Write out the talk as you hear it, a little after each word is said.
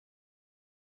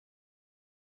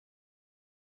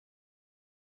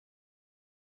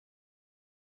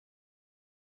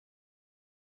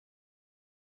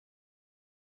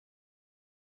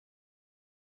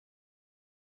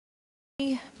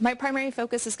My primary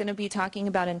focus is going to be talking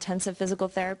about intensive physical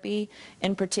therapy,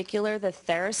 in particular the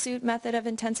Therasuit method of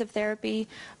intensive therapy,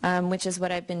 which is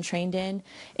what I've been trained in.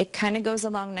 It kind of goes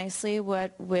along nicely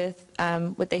with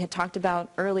what they had talked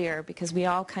about earlier, because we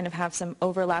all kind of have some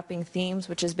overlapping themes,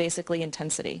 which is basically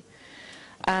intensity.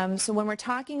 So when we're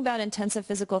talking about intensive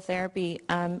physical therapy,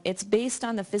 it's based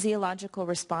on the physiological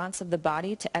response of the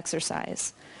body to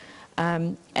exercise.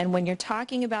 And when you're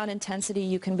talking about intensity,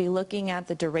 you can be looking at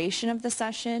the duration of the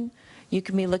session, you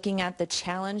can be looking at the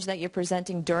challenge that you're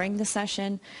presenting during the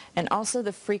session, and also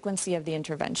the frequency of the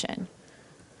intervention.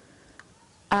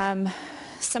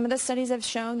 Some of the studies have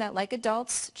shown that, like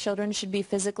adults, children should be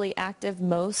physically active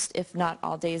most, if not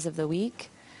all days of the week.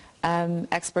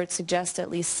 Experts suggest at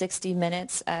least 60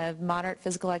 minutes of moderate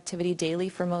physical activity daily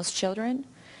for most children.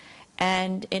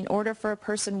 And in order for a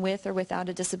person with or without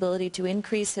a disability to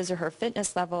increase his or her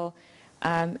fitness level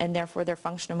and therefore their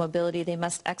functional mobility, they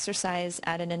must exercise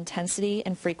at an intensity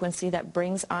and frequency that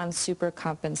brings on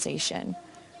supercompensation.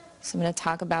 So I'm going to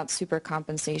talk about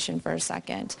supercompensation for a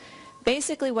second.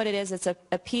 Basically what it is, it's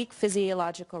a peak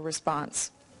physiological response.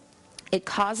 It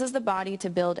causes the body to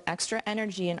build extra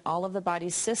energy in all of the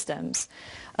body's systems,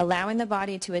 allowing the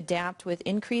body to adapt with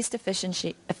increased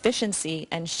efficiency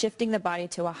and shifting the body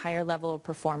to a higher level of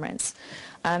performance.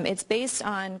 It's based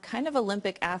on kind of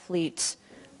Olympic athlete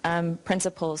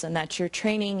principles, in that you're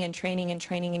training and training and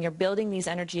training, and you're building these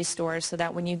energy stores so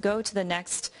that when you go to the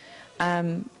next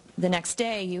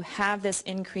day, you have this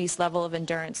increased level of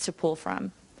endurance to pull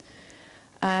from.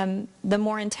 The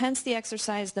more intense the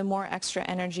exercise, the more extra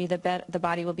energy the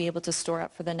body will be able to store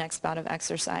up for the next bout of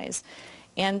exercise.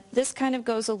 And this kind of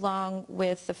goes along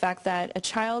with the fact that a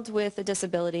child with a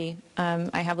disability,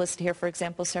 I have listed here, for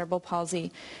example, cerebral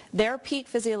palsy, their peak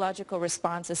physiological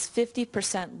response is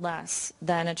 50% less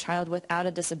than a child without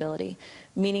a disability,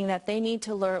 meaning that they need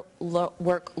to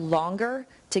work longer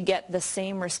to get the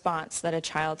same response that a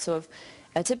child. So if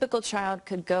a typical child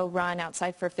could go run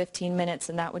outside for 15 minutes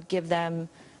and that would give them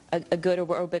a good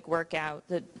aerobic workout,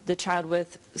 the child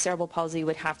with cerebral palsy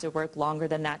would have to work longer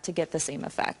than that to get the same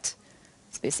effect.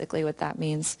 That's basically what that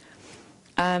means.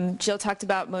 Jill talked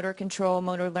about motor control,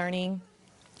 motor learning,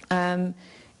 and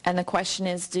the question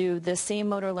is, do the same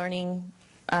motor learning,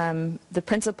 the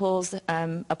principles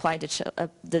apply to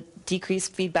the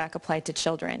decreased feedback applied to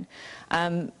children?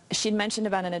 She'd mentioned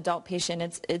about an adult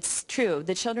patient. It's true.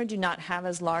 The children do not have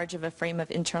as large of a frame of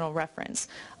internal reference.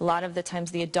 A lot of the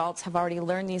times the adults have already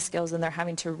learned these skills and they're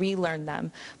having to relearn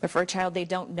them. But for a child, they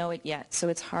don't know it yet, so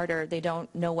it's harder. They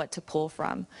don't know what to pull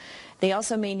from. They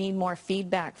also may need more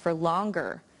feedback for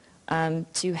longer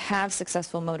to have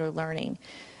successful motor learning.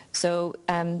 So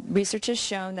research has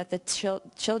shown that the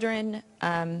children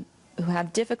who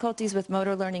have difficulties with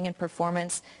motor learning and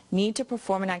performance need to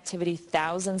perform an activity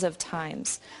thousands of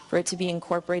times for it to be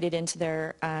incorporated into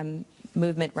their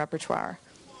movement repertoire.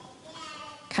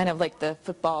 Kind of like the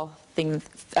football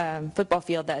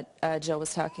field that Jill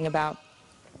was talking about.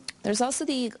 There's also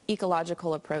the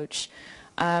ecological approach.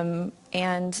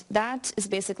 And that is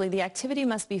basically the activity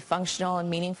must be functional and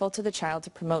meaningful to the child to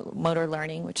promote motor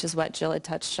learning, which is what Jill had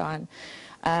touched on.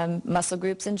 Muscle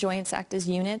groups and joints act as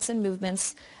units and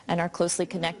movements and are closely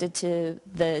connected to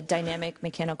the dynamic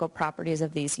mechanical properties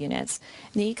of these units.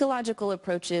 And the ecological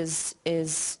approach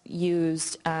is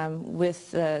used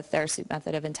with the Therasuit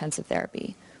method of intensive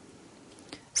therapy.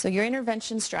 So your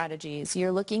intervention strategies,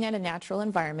 you're looking at a natural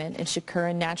environment. It should occur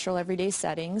in natural everyday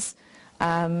settings.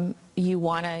 You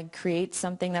want to create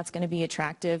something that's going to be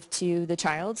attractive to the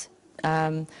child,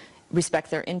 respect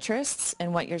their interests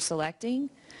in what you're selecting,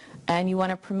 and you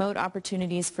want to promote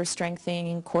opportunities for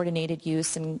strengthening, coordinated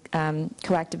use, and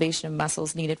coactivation of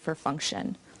muscles needed for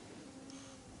function.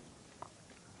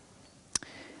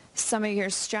 Some of your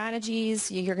strategies,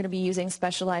 you're going to be using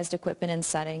specialized equipment and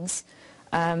settings.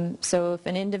 So if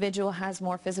an individual has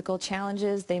more physical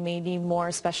challenges, they may need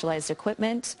more specialized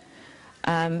equipment.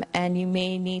 And you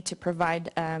may need to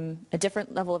provide a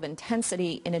different level of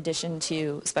intensity in addition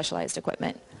to specialized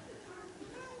equipment.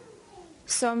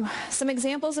 Some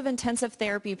examples of intensive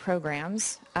therapy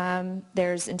programs.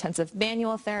 There's intensive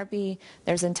manual therapy,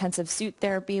 there's intensive suit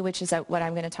therapy, which is what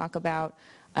I'm going to talk about,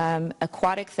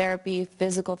 aquatic therapy,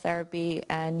 physical therapy,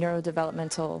 and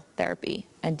neurodevelopmental therapy,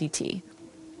 NDT.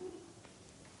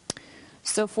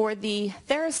 So for the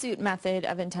Therasuit method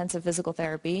of intensive physical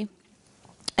therapy,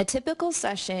 a typical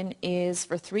session is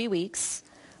for 3 weeks,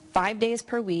 5 days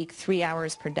per week, 3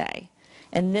 hours per day.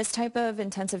 And this type of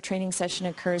intensive training session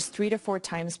occurs 3 to 4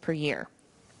 times per year.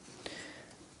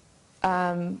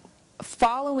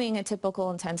 Following a typical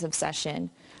intensive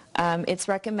session, It's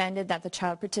recommended that the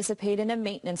child participate in a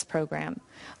maintenance program.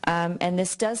 And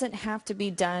this doesn't have to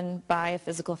be done by a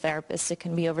physical therapist. It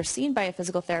can be overseen by a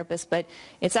physical therapist, but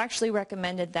it's actually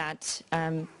recommended that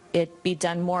it be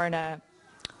done more in a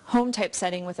home type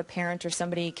setting with a parent or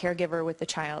somebody, caregiver with the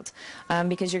child,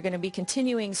 because you're going to be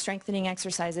continuing strengthening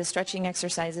exercises, stretching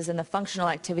exercises, and the functional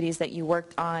activities that you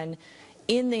worked on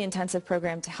in the intensive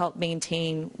program to help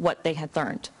maintain what they had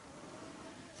learned.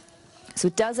 So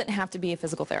it doesn't have to be a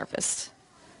physical therapist.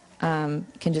 It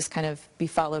can just kind of be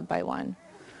followed by one.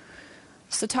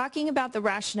 So talking about the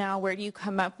rationale, where do you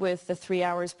come up with the 3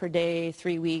 hours per day,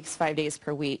 3 weeks, 5 days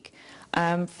per week?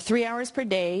 3 hours per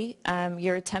day,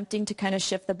 you're attempting to kind of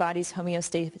shift the body's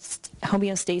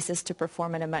homeostasis to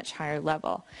perform at a much higher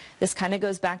level. This kind of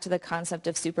goes back to the concept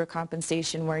of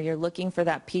supercompensation, where you're looking for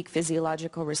that peak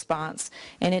physiological response,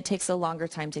 and it takes a longer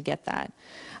time to get that.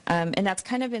 And that's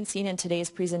kind of been seen in today's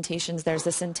presentations. There's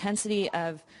this intensity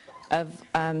of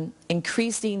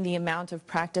increasing the amount of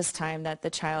practice time that the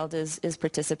child is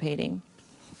participating.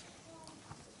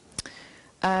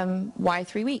 Why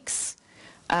 3 weeks?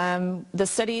 The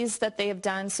studies that they have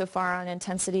done so far on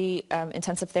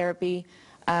intensive therapy,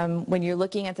 when you're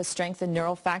looking at the strength and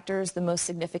neural factors, the most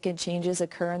significant changes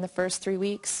occur in the first 3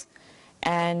 weeks.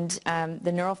 And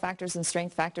the neural factors and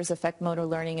strength factors affect motor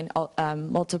learning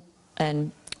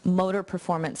and motor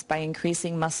performance by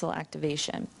increasing muscle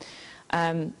activation.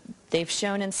 They've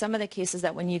shown in some of the cases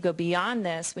that when you go beyond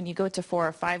this, when you go to 4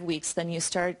 or 5 weeks, then you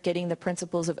start getting the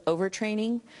principles of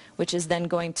overtraining, which is then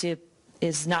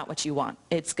is not what you want.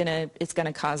 It's gonna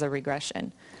cause a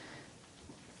regression.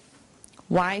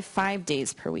 Why 5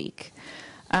 days per week?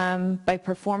 By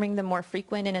performing the more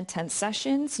frequent and intense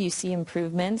sessions, you see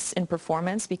improvements in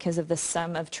performance because of the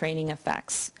sum of training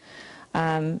effects.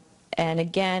 And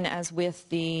again, as with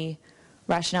the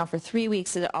rationale for 3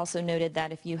 weeks, it also noted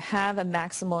that if you have a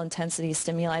maximal intensity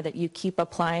stimuli that you keep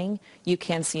applying, you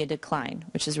can see a decline,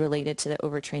 which is related to the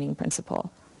overtraining principle.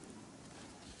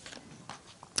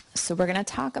 So we're going to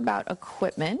talk about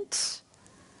equipment.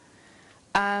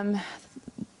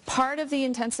 Part of the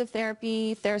intensive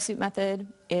therapy Therasuit method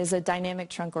is a dynamic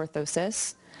trunk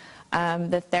orthosis.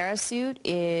 The Therasuit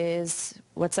is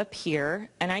what's up here,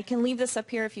 and I can leave this up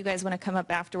here if you guys want to come up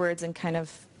afterwards and kind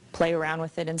of play around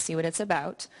with it and see what it's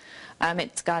about.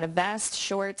 It's got a vest,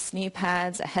 shorts, knee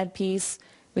pads, a headpiece,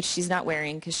 which she's not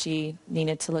wearing because she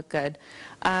needed to look good.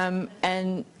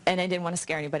 And I didn't want to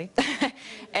scare anybody.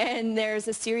 And there's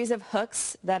a series of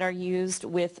hooks that are used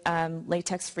with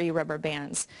latex-free rubber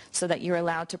bands so that you're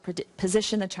allowed to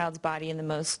position the child's body in the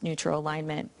most neutral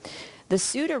alignment. The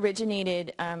suit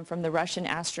originated from the Russian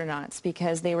astronauts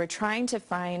because they were trying to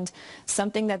find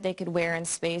something that they could wear in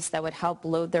space that would help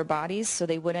load their bodies so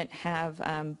they wouldn't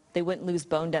lose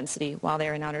bone density while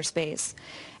they're in outer space.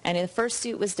 And the first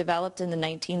suit was developed in the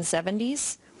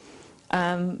 1970s.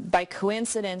 By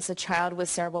coincidence, a child with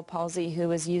cerebral palsy who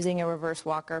was using a reverse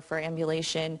walker for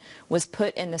ambulation was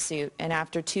put in the suit, and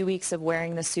after 2 weeks of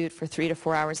wearing the suit for 3 to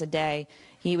 4 hours a day,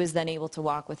 he was then able to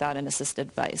walk without an assisted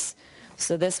device.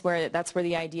 So that's where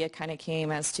the idea kind of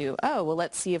came as to, oh, well,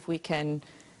 let's see if we can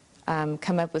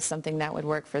come up with something that would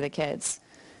work for the kids.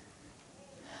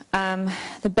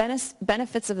 The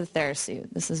benefits of the Therasuit.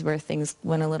 This is where things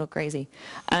went a little crazy.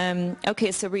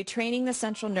 Okay, so retraining the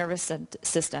central nervous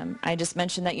system. I just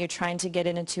mentioned that you're trying to get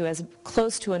it into as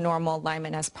close to a normal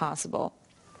alignment as possible.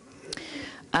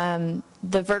 The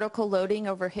vertical loading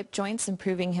over hip joints,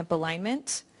 improving hip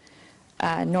alignment,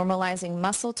 normalizing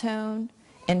muscle tone,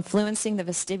 influencing the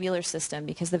vestibular system,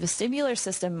 because the vestibular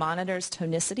system monitors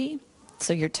tonicity,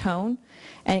 so your tone,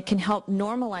 and it can help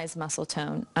normalize muscle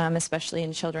tone, especially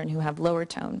in children who have lower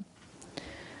tone.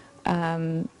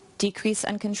 Decrease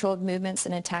uncontrolled movements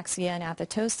in ataxia and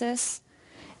athetosis,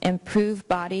 improve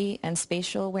body and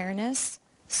spatial awareness,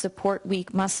 support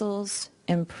weak muscles,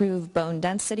 improve bone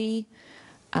density,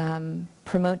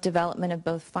 promote development of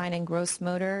both fine and gross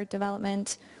motor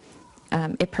development.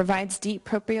 It provides deep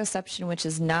proprioception, which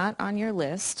is not on your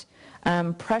list.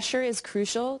 Pressure is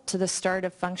crucial to the start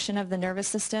of function of the nervous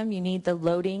system. You need the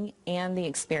loading and the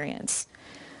experience.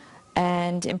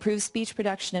 And improve speech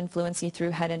production and fluency through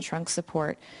head and trunk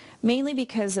support. Mainly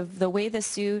because of the way the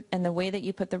suit and the way that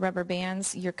you put the rubber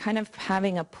bands, you're kind of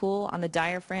having a pull on the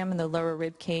diaphragm and the lower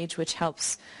rib cage, which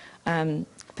helps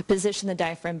position the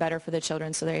diaphragm better for the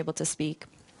children so they're able to speak.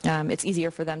 It's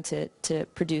easier for them to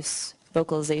produce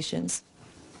vocalizations.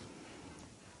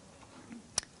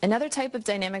 Another type of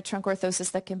dynamic trunk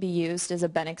orthosis that can be used is a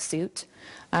Bennick suit.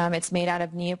 It's made out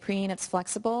of neoprene. It's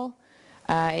flexible.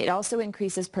 It also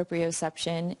increases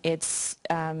proprioception. It's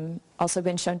also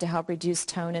been shown to help reduce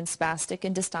tone in spastic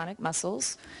and dystonic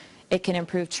muscles. It can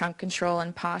improve trunk control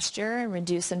and posture and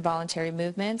reduce involuntary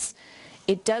movements.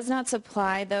 It does not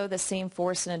supply, though, the same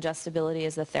force and adjustability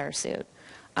as the Therasuit,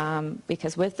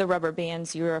 because with the rubber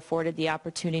bands, you are afforded the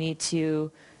opportunity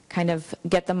to kind of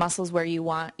get the muscles where you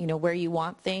want, where you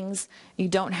want things. You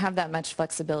don't have that much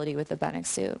flexibility with the Benic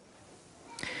suit.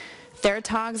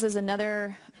 Theratogs is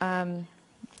another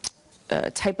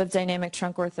type of dynamic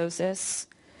trunk orthosis.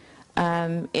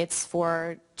 It's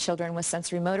for children with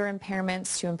sensory motor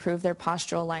impairments to improve their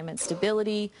postural alignment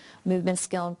stability, movement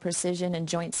skill and precision, and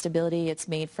joint stability. It's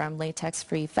made from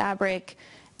latex-free fabric.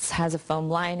 It has a foam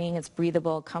lining. It's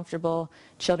breathable, comfortable.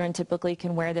 Children typically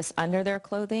can wear this under their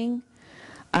clothing.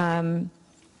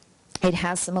 It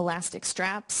has some elastic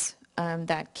straps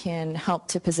that can help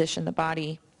to position the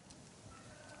body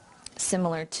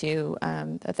similar to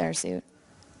the Therasuit.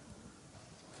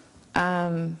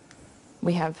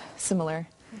 We have similar,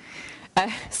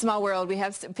 small world, we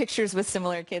have pictures with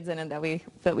similar kids in it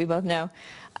that we both know.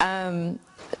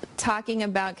 Talking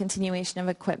about continuation of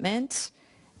equipment,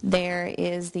 there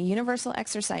is the universal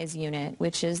exercise unit,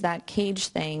 which is that cage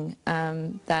thing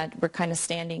that we're kind of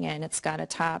standing in. It's got a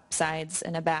top, sides,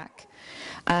 and a back.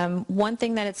 One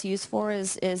thing that it's used for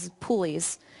is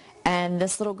pulleys, and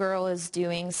this little girl is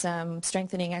doing some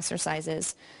strengthening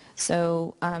exercises.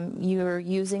 So you're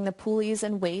using the pulleys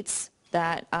and weights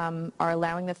that are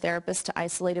allowing the therapist to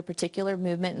isolate a particular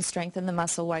movement and strengthen the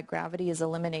muscle while gravity is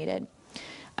eliminated,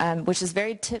 which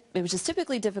is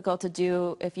typically difficult to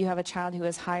do if you have a child who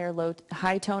has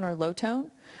high tone or low tone,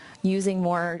 using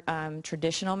more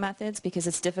traditional methods, because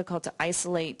it's difficult to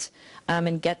isolate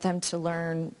and get them to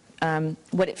learn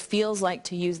what it feels like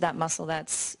to use that muscle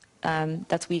that's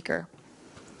weaker.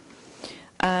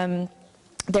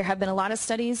 There have been a lot of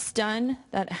studies done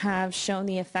that have shown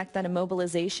the effect that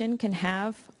immobilization can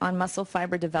have on muscle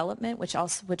fiber development, which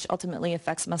ultimately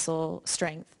affects muscle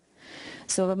strength.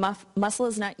 So if a muscle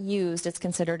is not used, it's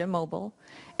considered immobile,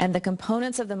 and the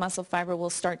components of the muscle fiber will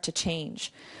start to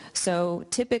change. So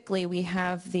typically we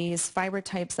have these fiber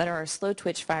types that are our slow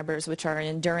twitch fibers, which are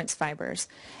endurance fibers.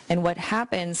 And what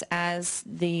happens as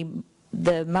the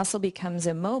muscle becomes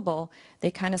immobile,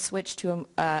 they kind of switch to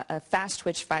a fast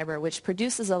twitch fiber, which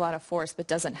produces a lot of force but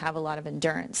doesn't have a lot of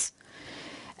endurance.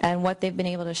 And what they've been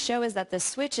able to show is that the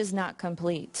switch is not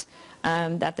complete,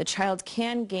 that the child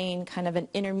can gain kind of an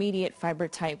intermediate fiber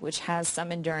type, which has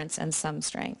some endurance and some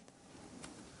strength.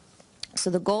 So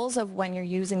the goals of when you're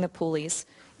using the pulleys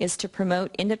is to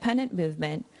promote independent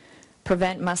movement,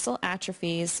 prevent muscle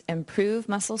atrophies, improve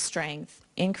muscle strength,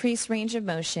 increase range of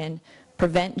motion,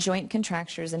 prevent joint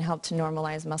contractures, and help to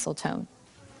normalize muscle tone.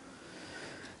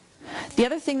 The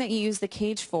other thing that you use the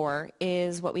cage for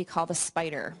is what we call the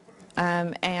spider.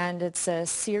 And it's a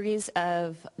series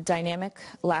of dynamic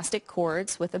elastic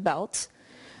cords with a belt.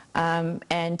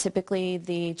 And typically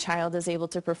the child is able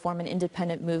to perform an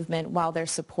independent movement while they're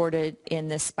supported in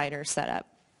this spider setup.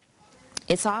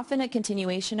 It's often a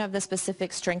continuation of the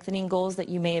specific strengthening goals that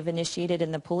you may have initiated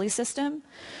in the pulley system.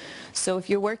 So if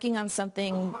you're working on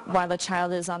something while the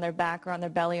child is on their back or on their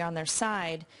belly or on their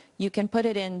side, you can put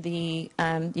it in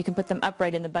you can put them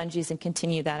upright in the bungees and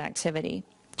continue that activity.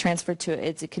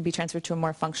 It could be transferred to a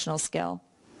more functional skill.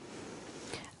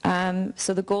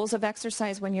 So the goals of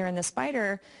exercise when you're in the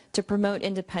spider, to promote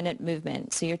independent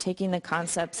movement. So you're taking the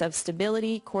concepts of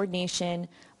stability, coordination,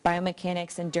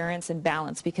 biomechanics, endurance, and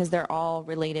balance, because they're all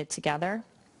related together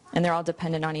and they're all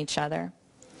dependent on each other.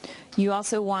 You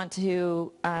also want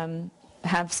to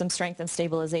have some strength and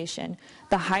stabilization.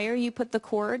 The higher you put the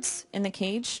cords in the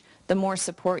cage, the more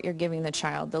support you're giving the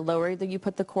child. The lower that you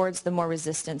put the cords, the more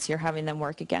resistance you're having them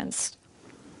work against.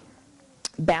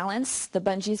 Balance. The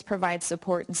bungees provide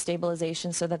support and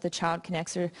stabilization so that the child can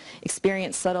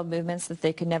experience subtle movements that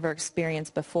they could never experience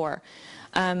before.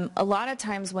 A lot of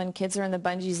times when kids are in the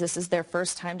bungees, this is their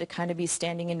first time to kind of be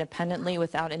standing independently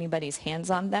without anybody's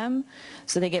hands on them.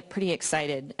 So they get pretty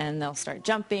excited and they'll start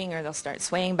jumping or they'll start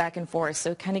swaying back and forth.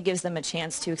 So it kind of gives them a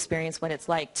chance to experience what it's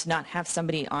like to not have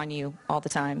somebody on you all the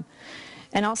time.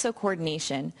 And also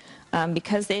coordination.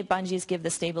 Because bungees give the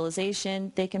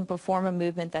stabilization, they can perform a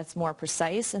movement that's more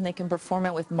precise, and they can perform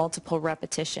it with multiple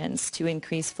repetitions to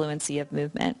increase fluency of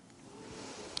movement.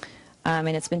 And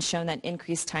it's been shown that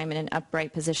increased time in an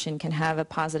upright position can have a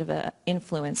positive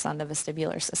influence on the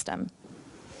vestibular system.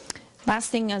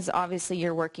 Last thing is obviously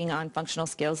you're working on functional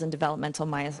skills and developmental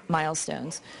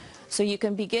milestones. So you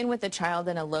can begin with the child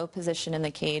in a low position in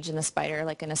the cage in the spider,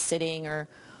 like in a sitting or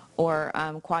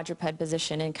quadruped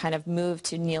position, and kind of move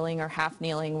to kneeling or half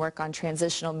kneeling, work on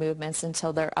transitional movements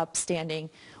until they're upstanding,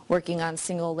 working on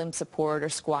single limb support or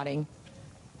squatting.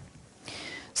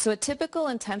 So a typical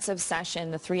intensive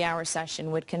session, the 3-hour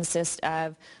session, would consist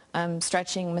of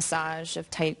stretching, massage of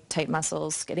tight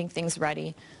muscles, getting things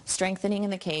ready, strengthening in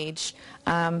the cage,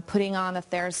 putting on a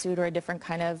Therasuit or a different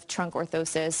kind of trunk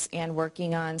orthosis, and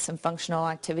working on some functional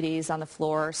activities on the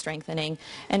floor, strengthening,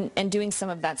 and doing some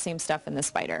of that same stuff in the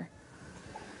spider.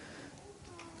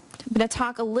 I'm going to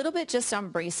talk a little bit just on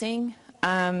bracing,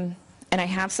 and I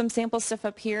have some sample stuff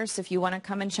up here, so if you want to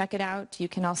come and check it out, you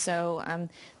can also,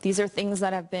 these are things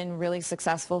that have been really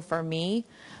successful for me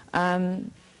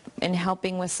in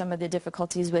helping with some of the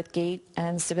difficulties with gait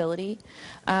and stability.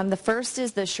 The first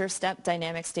is the SureStep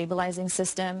dynamic stabilizing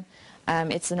system.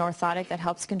 It's an orthotic that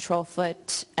helps control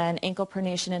foot and ankle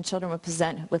pronation in children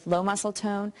with low muscle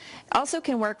tone. It also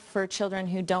can work for children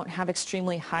who don't have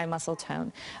extremely high muscle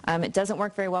tone. It doesn't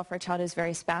work very well for a child who's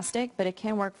very spastic, but it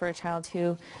can work for a child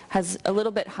who has a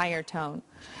little bit higher tone.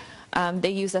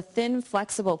 They use a thin,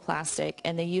 flexible plastic,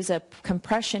 and they use a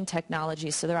compression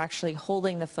technology, so they're actually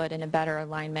holding the foot in a better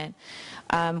alignment.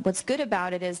 What's good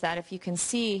about it is that if you can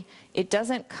see, it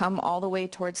doesn't come all the way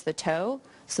towards the toe,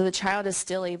 so the child is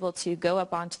still able to go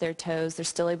up onto their toes. They're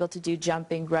still able to do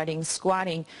jumping, running,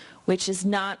 squatting, which is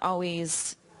not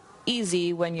always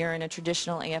easy when you're in a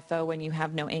traditional AFO when you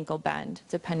have no ankle bend,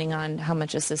 depending on how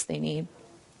much assist they need.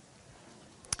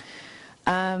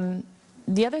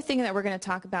 The other thing that we're going to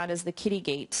talk about is the kiddie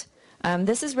gait.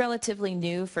 This is relatively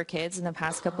new for kids in the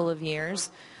past couple of years.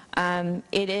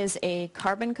 It is a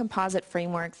carbon composite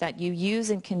framework that you use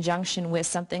in conjunction with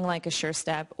something like a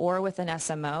SureStep or with an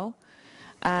SMO.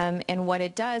 And what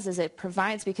it does is it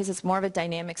provides, because it's more of a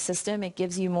dynamic system, it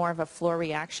gives you more of a floor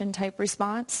reaction type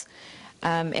response.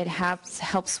 It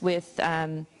helps with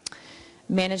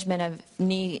management of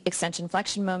knee extension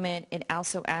flexion moment. It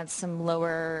also adds some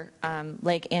lower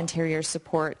leg anterior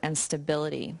support and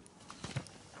stability.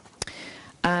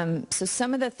 So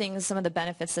some of the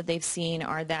benefits that they've seen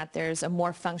are that there's a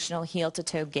more functional heel to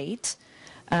toe gait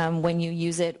when you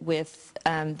use it with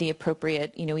the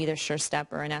appropriate, either SureStep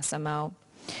or an SMO.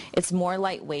 It's more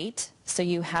lightweight, so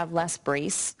you have less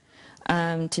brace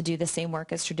to do the same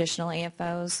work as traditional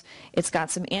AFOs. It's got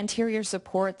some anterior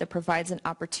support that provides an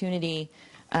opportunity,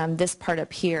 this part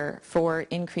up here, for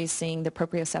increasing the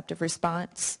proprioceptive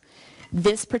response.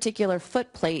 This particular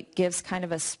foot plate gives kind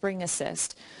of a spring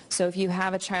assist. So if you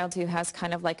have a child who has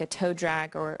kind of like a toe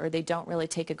drag or they don't really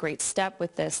take a great step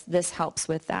with this helps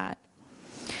with that.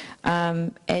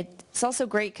 It's also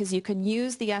great because you can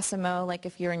use the SMO, like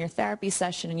if you're in your therapy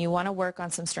session and you want to work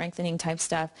on some strengthening type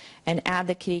stuff, and add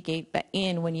the kiddie gait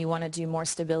in when you want to do more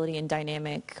stability and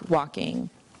dynamic walking.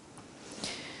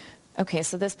 Okay,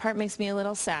 so this part makes me a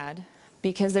little sad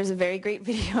because there's a very great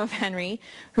video of Henry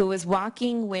who was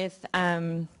walking with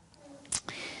a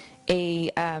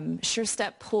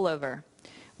SureStep pullover,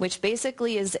 which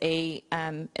basically is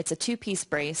it's a two-piece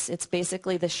brace. It's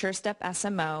basically the SureStep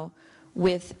SMO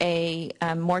with a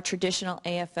more traditional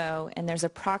AFO, and there's a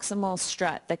proximal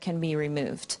strut that can be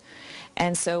removed.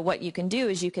 And so what you can do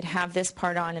is you could have this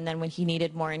part on, and then when he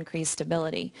needed more increased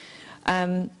stability.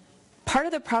 Part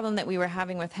of the problem that we were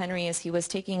having with Henry is he was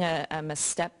taking a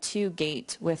step 2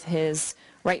 gait with his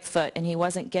right foot, and he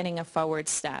wasn't getting a forward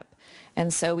step.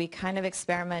 And so we kind of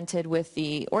experimented with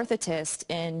the orthotist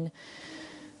in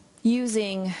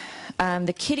using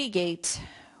the kiddie gait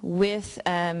with,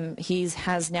 he's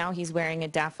wearing a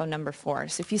DAFO number 4.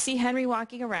 So if you see Henry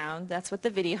walking around, that's what the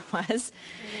video was.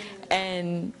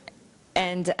 And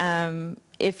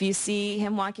if you see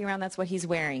him walking around, that's what he's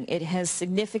wearing. It has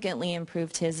significantly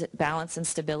improved his balance and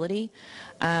stability.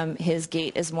 His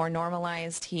gait is more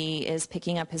normalized. He is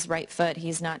picking up his right foot.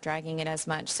 He's not dragging it as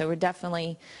much. So we're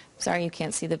definitely, sorry you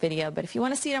can't see the video, but if you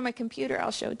want to see it on my computer,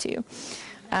 I'll show it to you.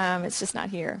 It's just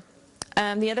not here.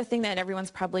 The other thing that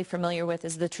everyone's probably familiar with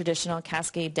is the traditional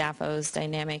Cascade DAFOs,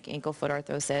 dynamic ankle foot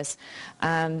orthosis.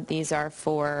 These are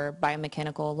for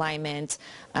biomechanical alignment.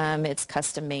 It's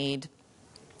custom made,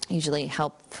 usually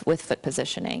help with foot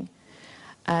positioning.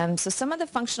 So some of the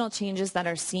functional changes that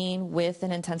are seen with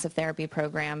an intensive therapy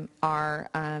program are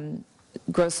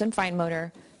gross and fine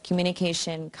motor,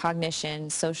 communication, cognition,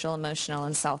 social, emotional,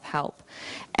 and self-help.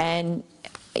 And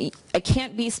I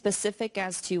can't be specific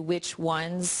as to which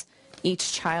ones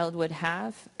each child would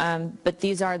have, but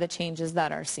these are the changes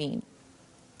that are seen.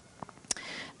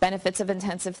 Benefits of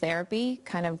intensive therapy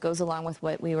kind of goes along with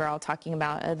what we were all talking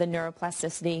about, the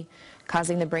neuroplasticity,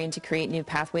 causing the brain to create new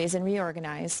pathways and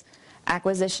reorganize.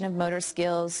 Acquisition of motor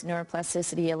skills,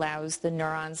 neuroplasticity allows the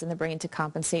neurons in the brain to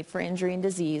compensate for injury and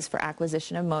disease for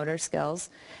acquisition of motor skills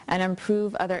and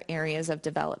improve other areas of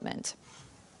development.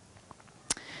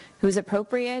 Who's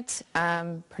appropriate?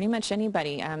 Pretty much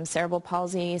anybody. Cerebral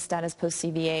palsy, status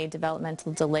post-CVA,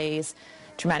 developmental delays,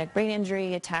 traumatic brain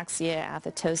injury, ataxia,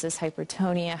 athetosis,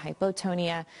 hypertonia,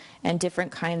 hypotonia, and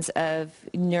different kinds of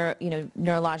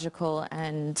neurological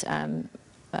and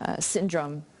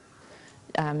syndrome,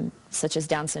 such as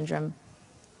Down syndrome.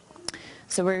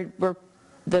 So we're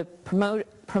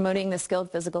promoting the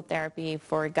skilled physical therapy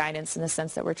for guidance in the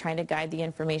sense that we're trying to guide the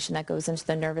information that goes into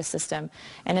the nervous system.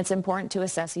 And it's important to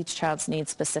assess each child's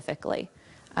needs specifically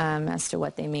as to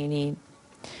what they may need.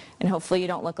 And hopefully you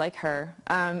don't look like her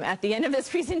at the end of this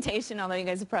presentation, although you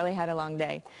guys have probably had a long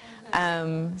day.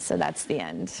 So that's the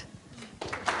end.